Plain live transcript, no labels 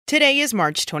Today is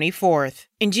March 24th,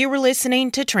 and you were listening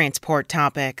to Transport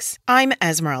Topics. I'm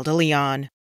Esmeralda Leon.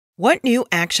 What new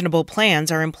actionable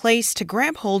plans are in place to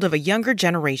grab hold of a younger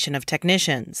generation of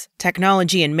technicians?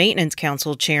 Technology and Maintenance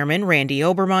Council Chairman Randy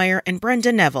Obermeyer and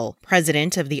Brenda Neville,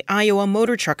 president of the Iowa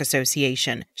Motor Truck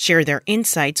Association, share their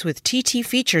insights with TT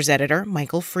Features editor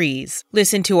Michael Fries.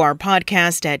 Listen to our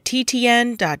podcast at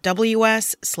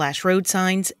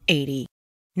ttn.ws/roadsigns80.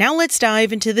 Now let's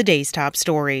dive into the day's top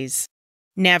stories.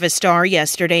 Navistar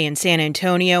yesterday in San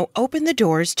Antonio opened the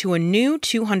doors to a new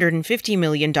 $250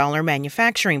 million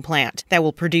manufacturing plant that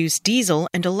will produce diesel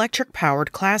and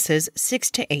electric-powered classes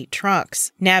 6 to 8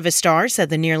 trucks. Navistar said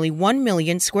the nearly 1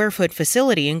 million square foot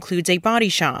facility includes a body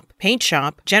shop, paint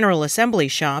shop, general assembly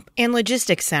shop, and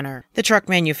logistics center. The truck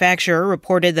manufacturer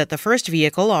reported that the first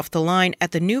vehicle off the line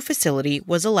at the new facility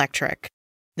was electric.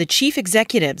 The chief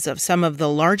executives of some of the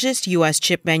largest U.S.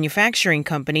 chip manufacturing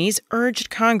companies urged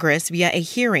Congress via a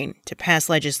hearing to pass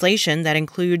legislation that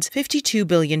includes $52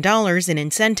 billion in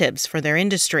incentives for their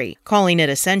industry, calling it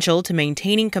essential to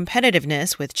maintaining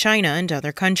competitiveness with China and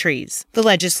other countries. The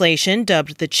legislation,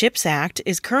 dubbed the CHIPS Act,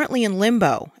 is currently in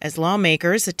limbo as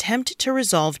lawmakers attempt to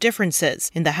resolve differences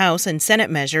in the House and Senate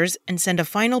measures and send a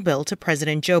final bill to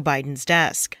President Joe Biden's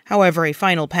desk. However, a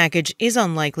final package is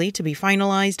unlikely to be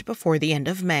finalized before the end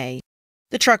of May.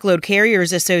 The Truckload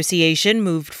Carriers Association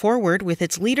moved forward with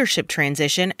its leadership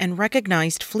transition and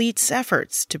recognized fleet's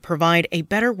efforts to provide a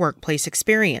better workplace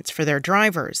experience for their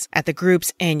drivers at the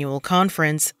group's annual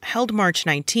conference held March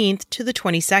 19th to the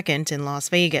 22nd in Las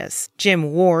Vegas.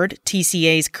 Jim Ward,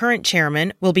 TCA's current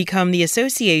chairman, will become the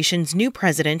association's new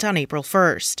president on April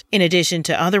 1st. In addition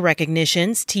to other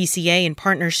recognitions, TCA, in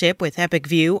partnership with Epic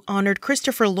View, honored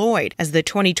Christopher Lloyd as the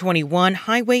 2021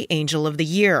 Highway Angel of the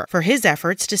Year for his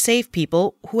efforts to save people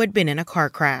who had been in a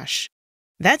car crash.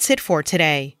 That's it for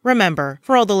today. Remember,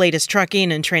 for all the latest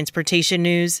trucking and transportation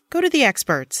news, go to the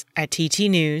experts at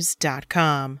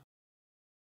ttnews.com.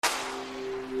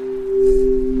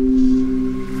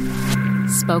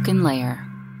 Spoken Layer.